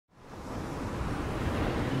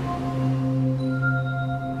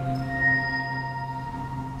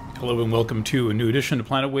Hello and welcome to a new edition of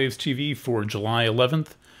Planet Waves TV for July 11th,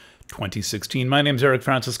 2016. My name is Eric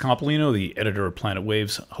Francis Coppolino, the editor of Planet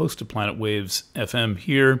Waves, host of Planet Waves FM,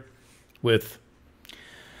 here with,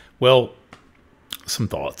 well, some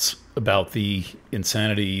thoughts about the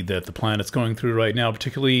insanity that the planet's going through right now,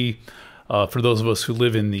 particularly for those of us who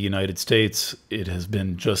live in the United States. It has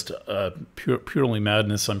been just purely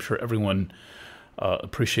madness. I'm sure everyone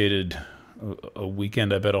appreciated a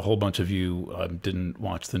weekend. I bet a whole bunch of you didn't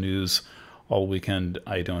watch the news all weekend.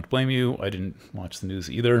 I don't blame you. I didn't watch the news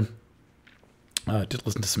either. Did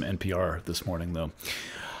listen to some NPR this morning, though.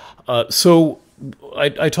 So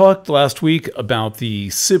I talked last week about the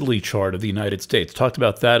Sibley chart of the United States. Talked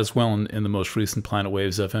about that as well in the most recent Planet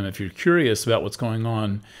Waves FM. If you're curious about what's going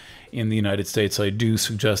on in the United States, I do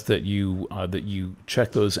suggest that you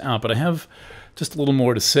check those out. But I have just a little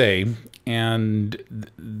more to say, and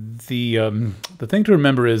the thing to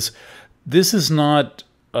remember is this is not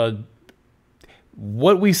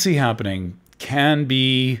what we see happening can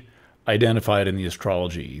be identified in the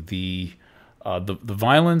astrology. The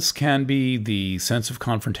violence can be, the sense of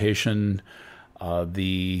confrontation,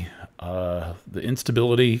 the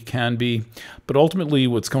instability can be, but ultimately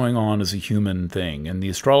what's going on is a human thing. And the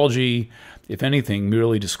astrology, if anything,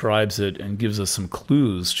 merely describes it and gives us some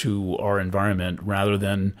clues to our environment rather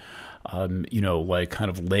than, like kind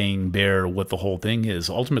of laying bare what the whole thing is.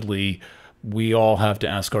 Ultimately, we all have to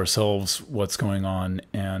ask ourselves what's going on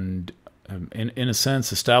and, in a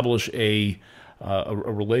sense, establish a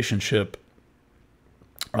relationship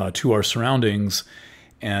to our surroundings,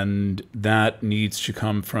 and that needs to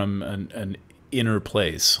come from an inner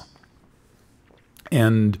place.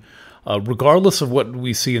 And regardless of what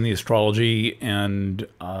we see in the astrology and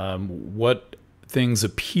what things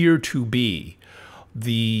appear to be,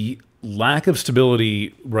 the lack of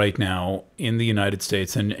stability right now in the United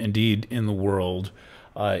States and indeed in the world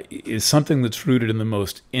is something that's rooted in the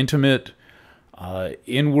most intimate,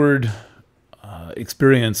 inward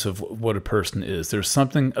experience of what a person is. There's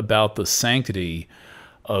something about the sanctity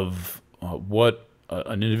of what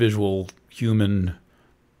an individual human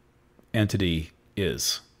entity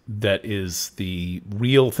is that is the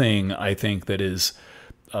real thing, I think, that is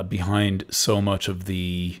behind so much of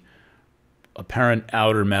the apparent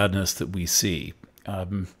outer madness that we see.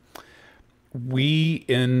 We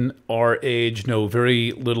in our age know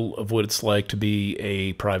very little of what it's like to be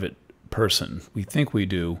a private person. We think we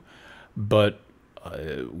do, but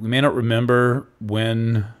we may not remember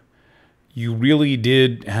when you really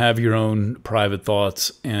did have your own private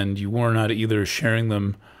thoughts and you were not either sharing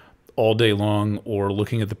them all day long or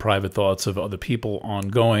looking at the private thoughts of other people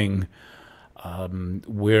ongoing,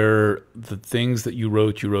 where the things that you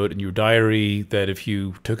wrote in your diary, that if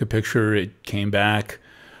you took a picture, it came back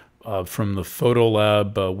from the photo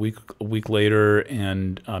lab a week later,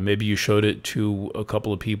 and maybe you showed it to a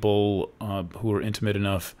couple of people who were intimate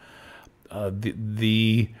enough.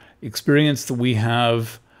 The experience that we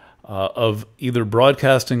have of either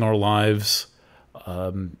broadcasting our lives,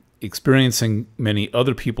 experiencing many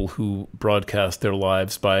other people who broadcast their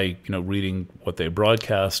lives by reading what they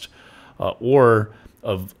broadcast, or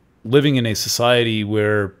of living in a society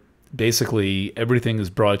where basically everything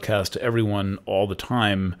is broadcast to everyone all the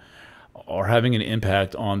time, are having an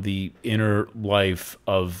impact on the inner life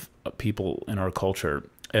of people in our culture.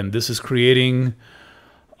 And this is creating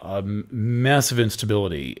massive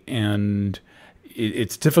instability, and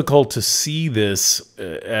it's difficult to see this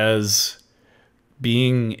as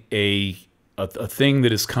being a thing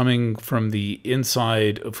that is coming from the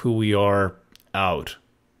inside of who we are out.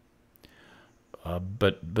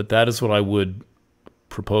 But that is what I would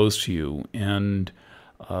propose to you. And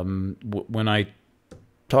when I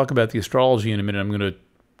talk about the astrology in a minute, I'm going to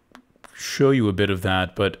show you a bit of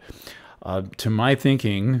that. But to my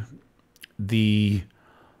thinking, the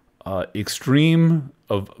extreme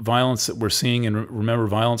of violence that we're seeing, and remember,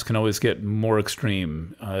 violence can always get more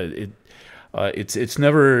extreme. It's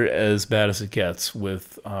never as bad as it gets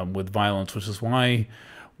with violence, which is why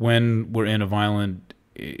when we're in a violent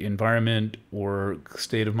environment or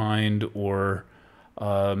state of mind, or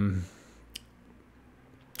have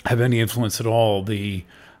any influence at all, the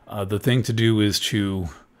thing to do is to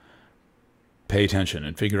pay attention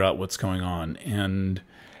and figure out what's going on, and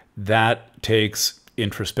that takes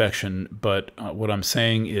introspection. But what I'm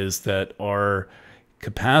saying is that our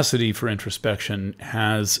capacity for introspection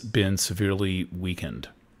has been severely weakened,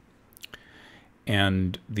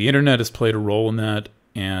 and the internet has played a role in that,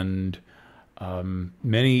 and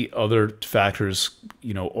many other factors.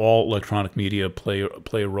 All electronic media play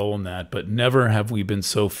a role in that, but never have we been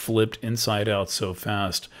so flipped inside out so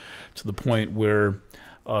fast, to the point where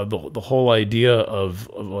the whole idea of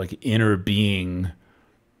like inner being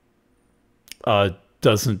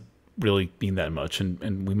doesn't really mean that much,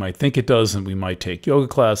 and we might think it does, and we might take yoga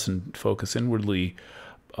class and focus inwardly,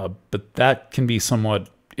 but that can be somewhat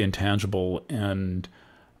intangible, and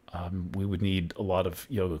we would need a lot of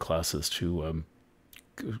yoga classes to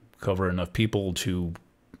cover enough people to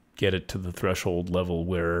get it to the threshold level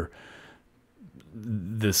where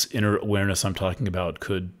this inner awareness I'm talking about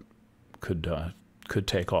could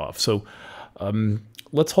take off. So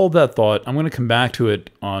let's hold that thought. I'm going to come back to it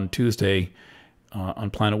on Tuesday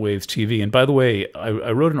on Planet Waves TV. And by the way,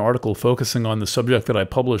 I wrote an article focusing on the subject that I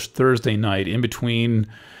published Thursday night in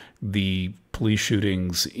between the police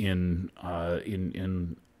shootings in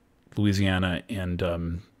Louisiana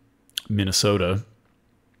and Minnesota,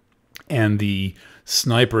 and the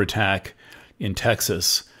sniper attack in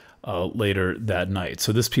Texas later that night.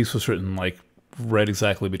 So this piece was written like right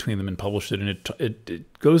exactly between them and published it, and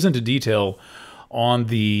it goes into detail on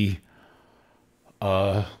the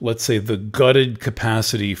let's say the gutted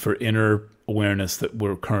capacity for inner awareness that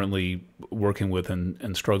we're currently working with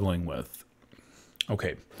and struggling with.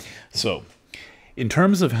 Okay, so in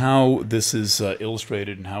terms of how this is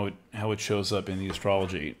illustrated and how it shows up in the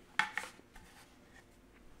astrology,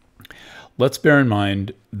 let's bear in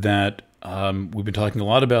mind that we've been talking a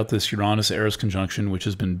lot about this Uranus-Eris conjunction, which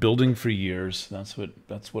has been building for years. That's what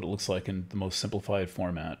it looks like in the most simplified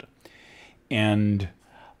format, and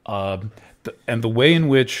the way in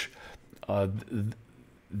which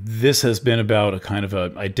this has been about a kind of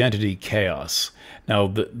a identity chaos. Now,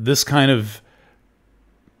 this kind of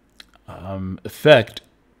effect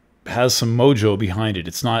has some mojo behind it.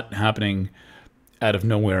 It's not happening out of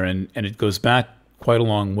nowhere, and it goes back quite a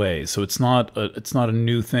long way. So it's not a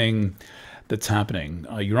new thing that's happening.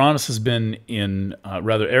 Uranus has been in,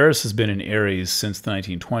 rather Eris has been in Aries since the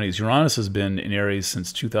 1920s. Uranus has been in Aries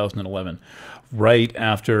since 2011, right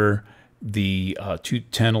after the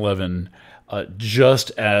 1011,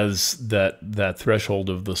 just as that threshold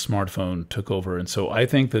of the smartphone took over. And so I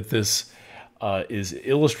think that this is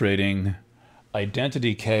illustrating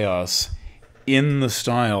identity chaos in the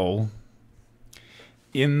style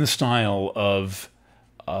of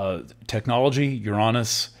technology,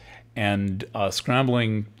 Uranus, and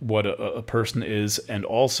scrambling what a person is, and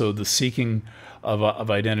also the seeking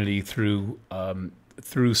of identity through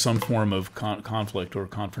some form of conflict or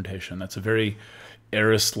confrontation. That's a very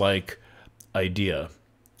Eris-like idea.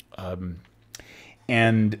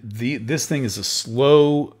 And this thing is a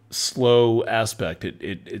slow aspect.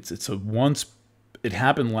 It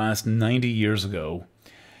happened last 90 years ago.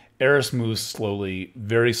 Eris moves slowly,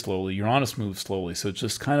 very slowly. Uranus moves slowly, so it's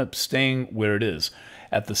just kind of staying where it is.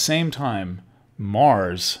 At the same time,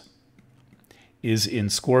 Mars is in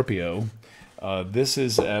Scorpio. This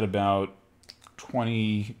is at about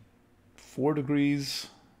 24 degrees,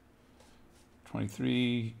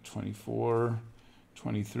 23, 24,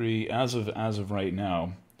 23, as of right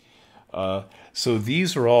now. So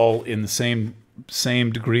these are all in the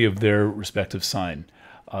same degree of their respective sign.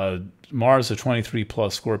 Mars, a 23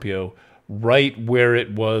 plus Scorpio, right where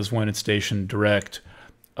it was when it stationed direct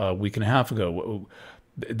a week and a half ago.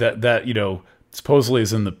 That supposedly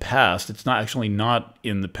is in the past. It's not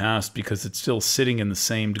in the past, because it's still sitting in the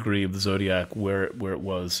same degree of the zodiac where it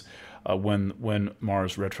was when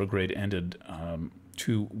Mars retrograde ended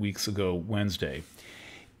 2 weeks ago Wednesday.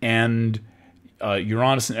 And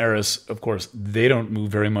Uranus and Eris, of course, they don't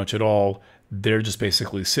move very much at all. They're just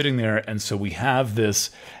basically sitting there. And so we have this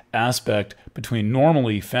aspect between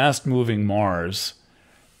normally fast-moving Mars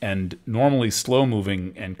and normally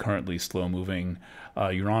slow-moving and currently slow-moving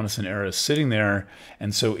Uranus and Eris sitting there.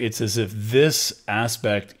 And so it's as if this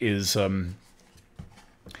aspect is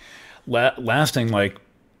lasting like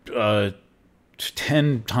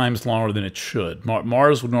 10 times longer than it should.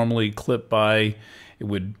 Mars would normally clip by. It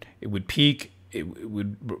would peak. It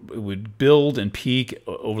would build and peak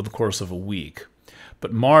over the course of a week.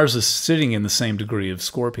 But Mars is sitting in the same degree of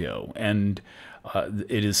Scorpio, and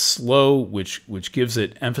it is slow, which gives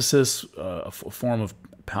it emphasis, a form of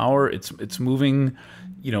power. It's moving,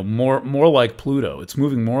 more like Pluto. It's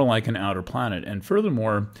moving more like an outer planet. And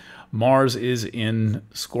furthermore, Mars is in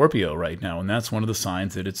Scorpio right now, and that's one of the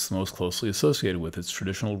signs that it's most closely associated with. Its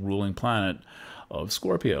traditional ruling planet of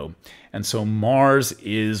Scorpio. And so Mars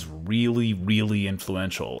is really, really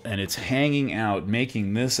influential, and it's hanging out,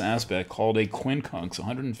 making this aspect called a quincunx,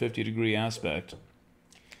 150-degree aspect,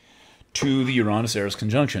 to the Uranus-Eris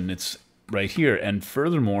conjunction. It's right here. And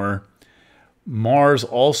furthermore, Mars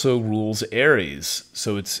also rules Aries,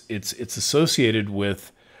 so it's associated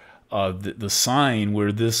with the sign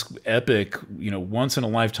where this epic,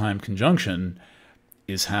 once-in-a-lifetime conjunction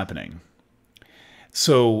is happening.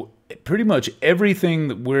 So pretty much everything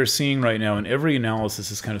that we're seeing right now in every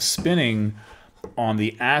analysis is kind of spinning on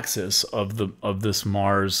the axis of this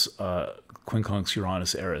Mars quincunx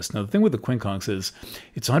Uranus Eris. Now the thing with the quincunx is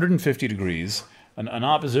it's 150 degrees. An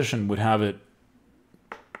opposition would have it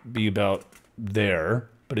be about there,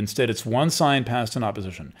 but instead it's one sign past an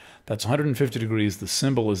opposition. That's 150 degrees. The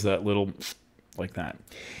symbol is that little like that.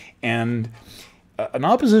 And an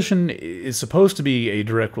opposition is supposed to be a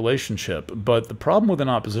direct relationship, but the problem with an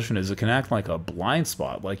opposition is it can act like a blind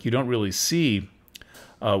spot, like you don't really see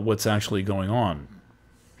what's actually going on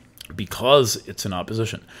because it's an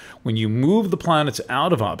opposition. When you move the planets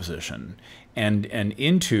out of opposition and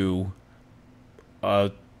into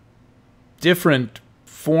a different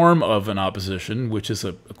form of an opposition, which is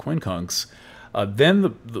a quincunx, then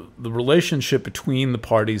the relationship between the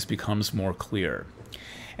parties becomes more clear.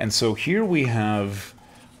 And so here we have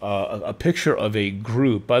a picture of a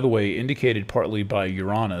group, by the way, indicated partly by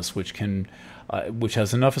Uranus, which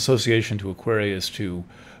has enough association to Aquarius to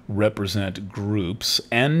represent groups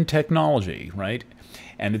and technology, right?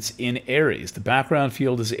 And it's in Aries. The background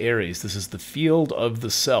field is Aries. This is the field of the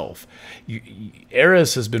self.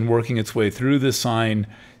 Aries has been working its way through this sign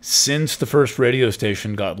since the first radio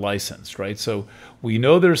station got licensed, right? So we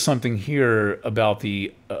know there's something here about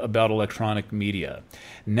electronic media.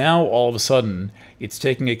 Now all of a sudden it's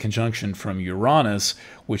taking a conjunction from Uranus,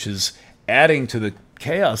 which is adding to the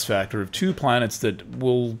chaos factor of two planets that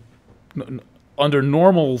will, under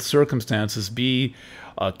normal circumstances, be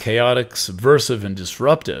chaotic, subversive, and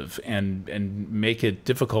disruptive, and make it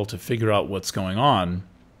difficult to figure out what's going on.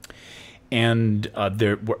 And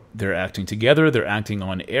they're acting together, they're acting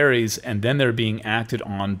on Aries, and then they're being acted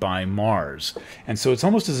on by Mars. And so it's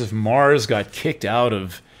almost as if Mars got kicked out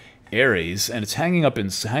of Aries, and it's hanging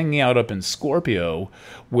out up in Scorpio,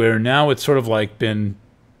 where now it's sort of like been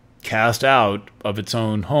cast out of its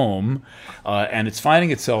own home, and it's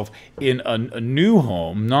finding itself in a new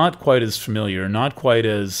home, not quite as familiar, not quite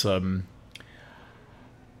as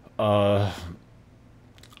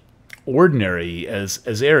ordinary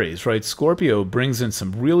as Aries, right? Scorpio brings in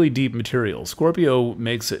some really deep material. Scorpio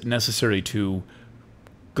makes it necessary to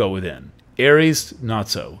go within. Aries, not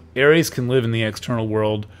so. Aries can live in the external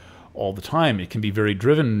world all the time. It can be very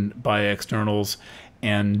driven by externals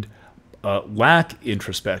and lack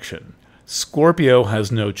introspection. Scorpio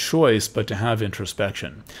has no choice but to have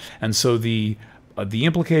introspection. And so the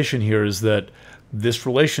implication here is that this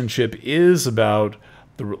relationship is about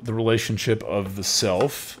the relationship of the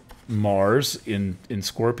self, Mars in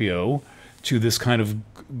Scorpio, to this kind of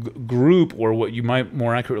group, or what you might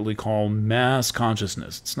more accurately call mass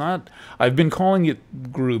consciousness. It's not, I've been calling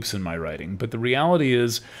it groups in my writing, but the reality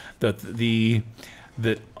is that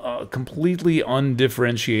completely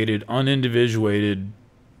undifferentiated, unindividuated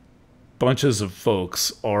bunches of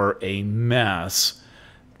folks are a mass,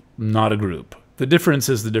 not a group. The difference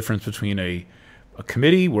is the difference between a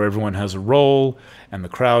committee where everyone has a role and the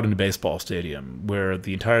crowd in a baseball stadium where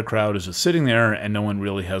the entire crowd is just sitting there and no one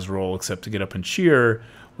really has a role except to get up and cheer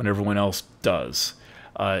when everyone else does.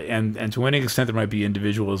 And to any extent there might be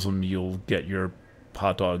individualism, you'll get your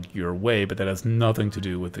hot dog your way, but that has nothing to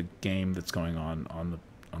do with the game that's going on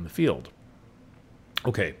the field.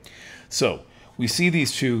 Okay, so we see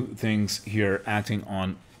these two things here acting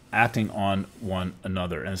on one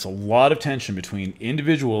another, and it's a lot of tension between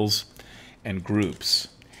individuals and groups.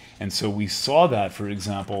 And so we saw that, for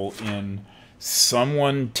example, in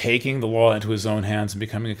someone taking the law into his own hands and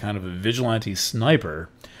becoming a kind of a vigilante sniper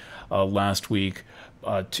last week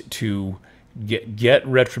to get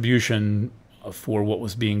retribution for what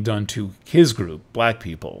was being done to his group, black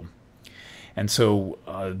people. And so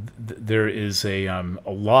there is a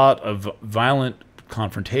lot of violent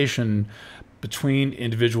confrontation between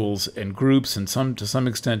individuals and groups, and to some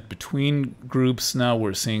extent between groups. Now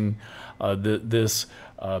we're seeing this,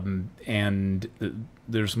 and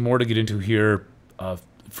there's more to get into here.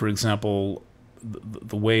 For example,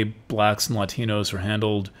 the way blacks and Latinos are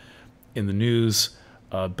handled in the news.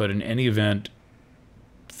 But in any event,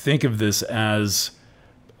 think of this as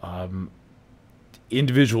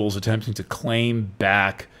individuals attempting to claim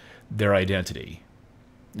back their identity.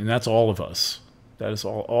 And that's all of us. That is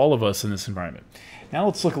all of us in this environment. Now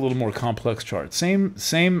let's look at a little more complex chart. Same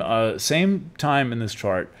time in this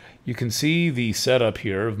chart. You can see the setup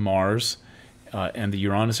here of Mars and the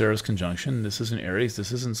Uranus-Eris conjunction. This is in Aries.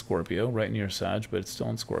 This is in Scorpio, right near Sag, but it's still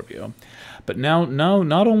in Scorpio. But now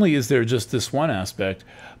not only is there just this one aspect,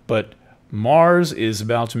 but Mars is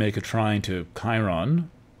about to make a trine to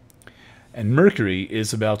Chiron, and Mercury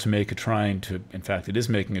is about to make a trine to, in fact, it is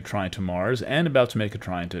making a trine to Mars and about to make a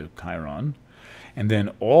trine to Chiron. And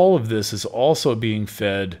then all of this is also being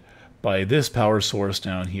fed by this power source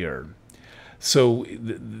down here. So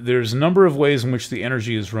there's a number of ways in which the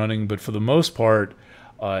energy is running, but for the most part,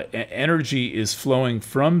 energy is flowing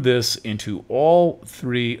from this into all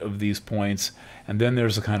three of these points, and then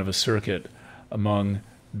there's a kind of a circuit among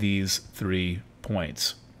these 3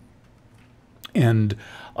 points. And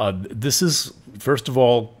this is, first of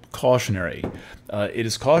all, cautionary. It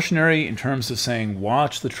is cautionary in terms of saying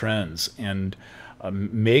watch the trends and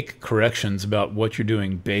make corrections about what you're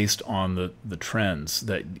doing based on the trends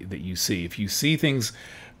that you see. If you see things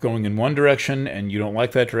going in one direction and you don't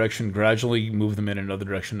like that direction, gradually move them in another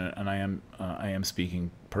direction. And I am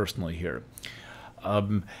speaking personally here.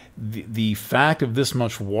 The fact of this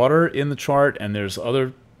much water in the chart, and there's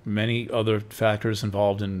many other factors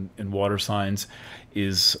involved in water signs,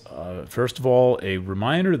 is first of all a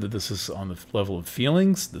reminder that this is on the level of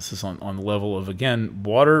feelings. This is on the level of, again,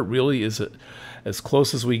 water really is as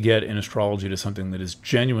close as we get in astrology to something that is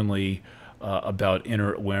genuinely about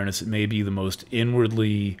inner awareness. It may be the most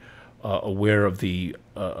inwardly aware of the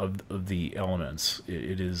elements.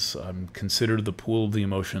 It is considered the pool of the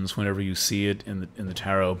emotions whenever you see it in the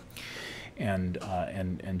tarot. And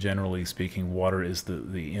generally speaking, water is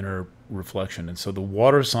the inner reflection. And so the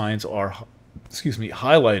water signs are,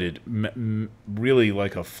 highlighted really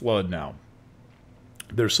like a flood now.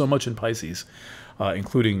 There's so much in Pisces,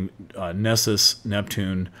 including Nessus,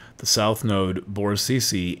 Neptune, the South Node, Boris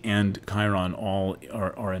Cece, and Chiron all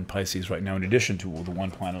are in Pisces right now, in addition to the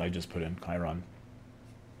one planet I just put in, Chiron.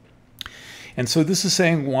 And so this is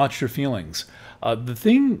saying watch your feelings. The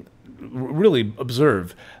thing, really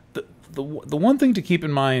observe, the one thing to keep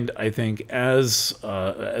in mind, I think, as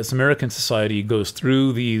American society goes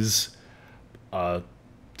through these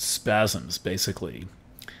spasms, basically,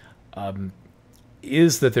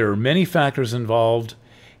 is that there are many factors involved,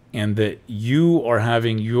 and that you are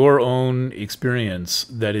having your own experience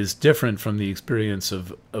that is different from the experience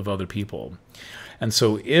of other people. And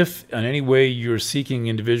so if in any way you're seeking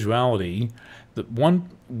individuality, the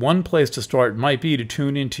one place to start might be to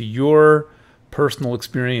tune into your personal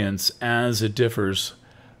experience as it differs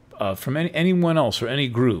from anyone else or any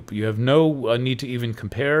group. You have no need to even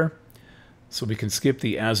compare, so we can skip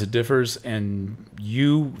the as it differs, and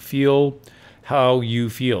you feel how you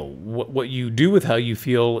feel. What you do with how you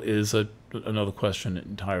feel is another question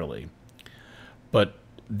entirely. But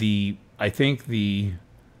I think the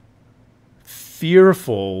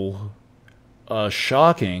fearful,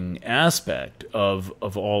 shocking aspect of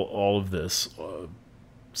all of this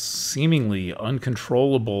seemingly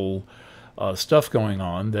uncontrollable stuff going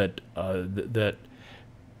on, that a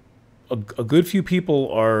good few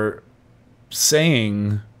people are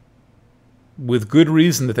saying with good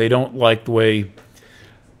reason that they don't like the way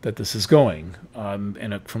that this is going,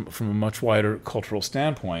 and from a much wider cultural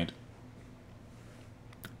standpoint,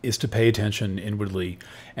 is to pay attention inwardly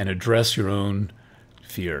and address your own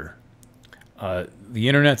fear. The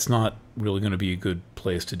internet's not really going to be a good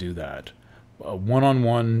place to do that.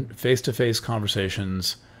 One-on-one, face-to-face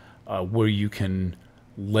conversations where you can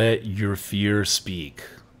let your fear speak.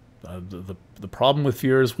 The problem with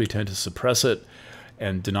fear is we tend to suppress it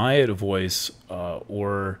and deny it a voice,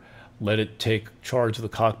 or let it take charge of the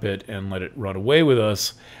cockpit and let it run away with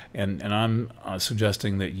us. And I'm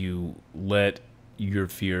suggesting that you let your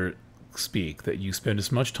fear speak, that you spend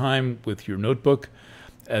as much time with your notebook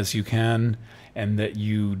as you can, and that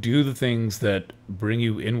you do the things that bring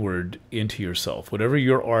you inward into yourself, whatever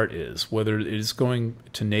your art is, whether it is going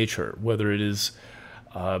to nature, whether it is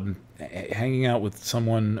hanging out with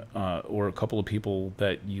someone or a couple of people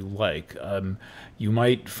that you like. You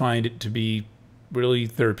might find it to be really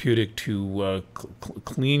therapeutic to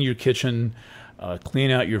clean your kitchen,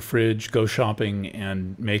 clean out your fridge, go shopping,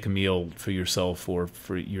 and make a meal for yourself or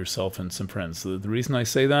for yourself and some friends. The reason I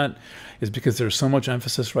say that is because there's so much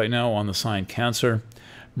emphasis right now on the sign Cancer.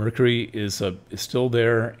 Mercury is still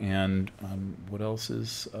there, and what else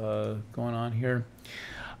is going on here?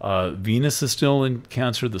 Venus is still in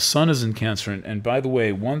Cancer. The Sun is in Cancer. And by the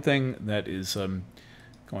way, one thing that is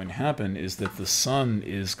going to happen is that the Sun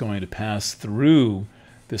is going to pass through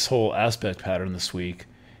this whole aspect pattern this week,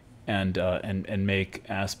 and make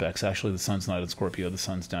aspects. Actually, the Sun's not in Scorpio. The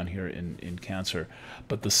Sun's down here in Cancer.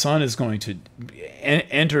 But the Sun is going to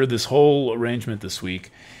enter this whole arrangement this week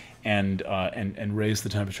and raise the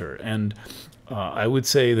temperature. And I would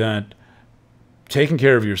say that taking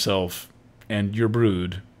care of yourself and your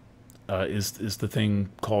brood is the thing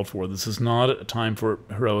called for. This is not a time for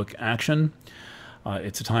heroic action.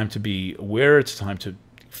 It's a time to be aware. It's a time to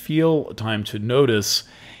feel, a time to notice,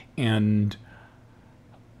 and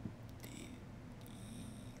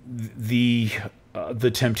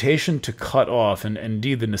the temptation to cut off, and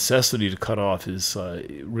indeed the necessity to cut off, is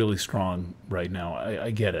really strong right now.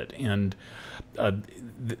 I get it. And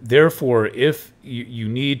therefore, if you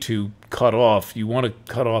need to cut off, you want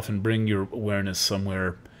to cut off and bring your awareness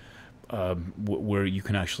somewhere where you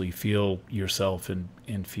can actually feel yourself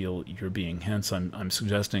and feel your being. Hence, I'm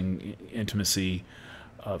suggesting intimacy,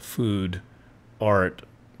 food, art,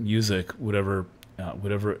 music, whatever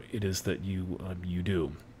it is that you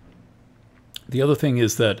do. The other thing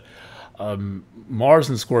is that Mars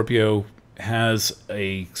in Scorpio has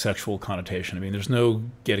a sexual connotation. I mean, there's no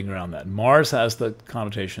getting around that. Mars has the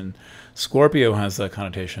connotation. Scorpio has that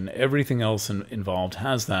connotation. Everything else involved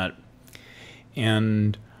has that.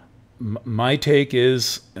 And my take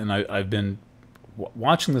is, and I've been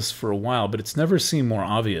watching this for a while, but it's never seemed more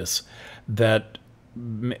obvious, that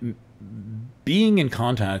being in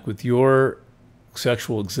contact with your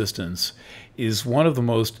sexual existence is one of the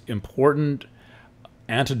most important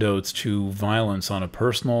antidotes to violence on a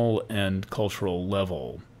personal and cultural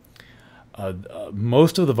level.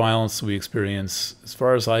 Most of the violence we experience, as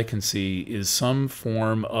far as I can see, is some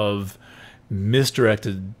form of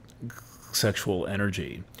misdirected sexual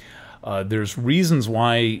energy. There's reasons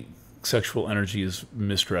why sexual energy is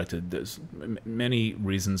misdirected. There's many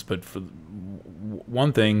reasons, but for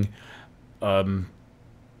one thing,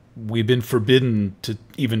 we've been forbidden to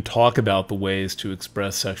even talk about the ways to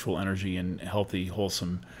express sexual energy in healthy,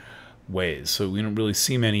 wholesome ways. So we don't really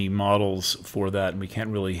see many models for that, and we can't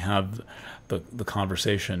really have the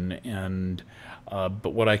conversation. And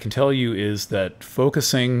but what I can tell you is that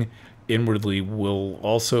focusing inwardly will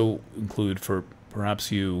also include, for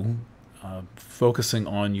perhaps you, focusing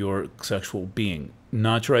on your sexual being,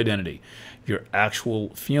 not your identity, your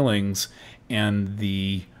actual feelings, and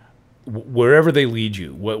wherever they lead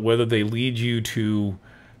you, whether they lead you to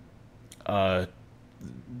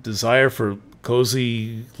desire for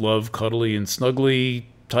cozy, love, cuddly, and snuggly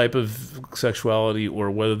type of sexuality,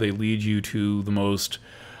 or whether they lead you to the most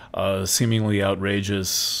seemingly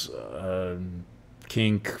outrageous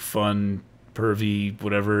kink, fun, pervy,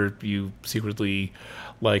 whatever you secretly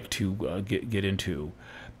like to get into.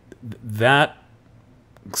 That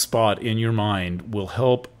spot in your mind will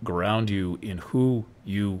help ground you in who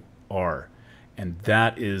you are. And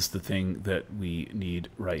that is the thing that we need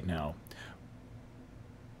right now.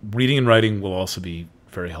 Reading and writing will also be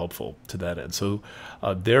very helpful to that end. So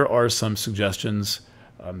there are some suggestions.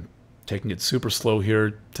 Taking it super slow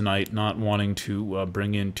here tonight, not wanting to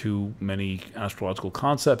bring in too many astrological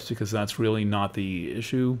concepts, because that's really not the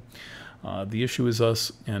issue. The issue is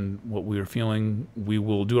us and what we are feeling. We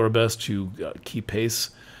will do our best to keep pace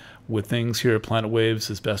with things here at Planet Waves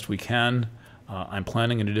as best we can. I'm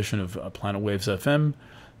planning an edition of Planet Waves FM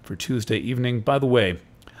for Tuesday evening. By the way,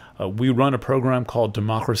 we run a program called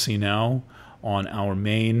Democracy Now! On our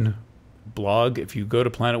main blog. If you go to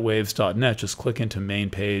planetwaves.net, just click into main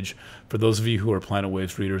page. For those of you who are Planet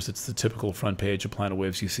Waves readers, it's the typical front page of Planet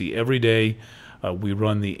Waves you see every day. We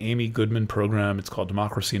run the Amy Goodman program. It's called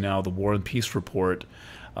Democracy Now!, the War and Peace Report.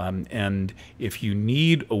 And if you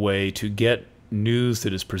need a way to get news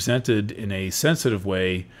that is presented in a sensitive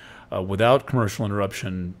way, without commercial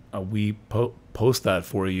interruption, we post that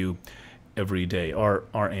for you every day.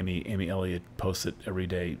 Our Amy Elliott posts it every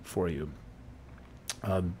day for you.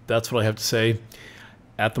 That's what I have to say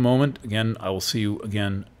at the moment. Again, I will see you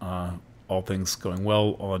again, all things going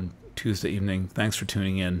well, on Tuesday evening. Thanks for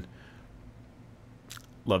tuning in.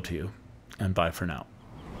 Love to you, and bye for now.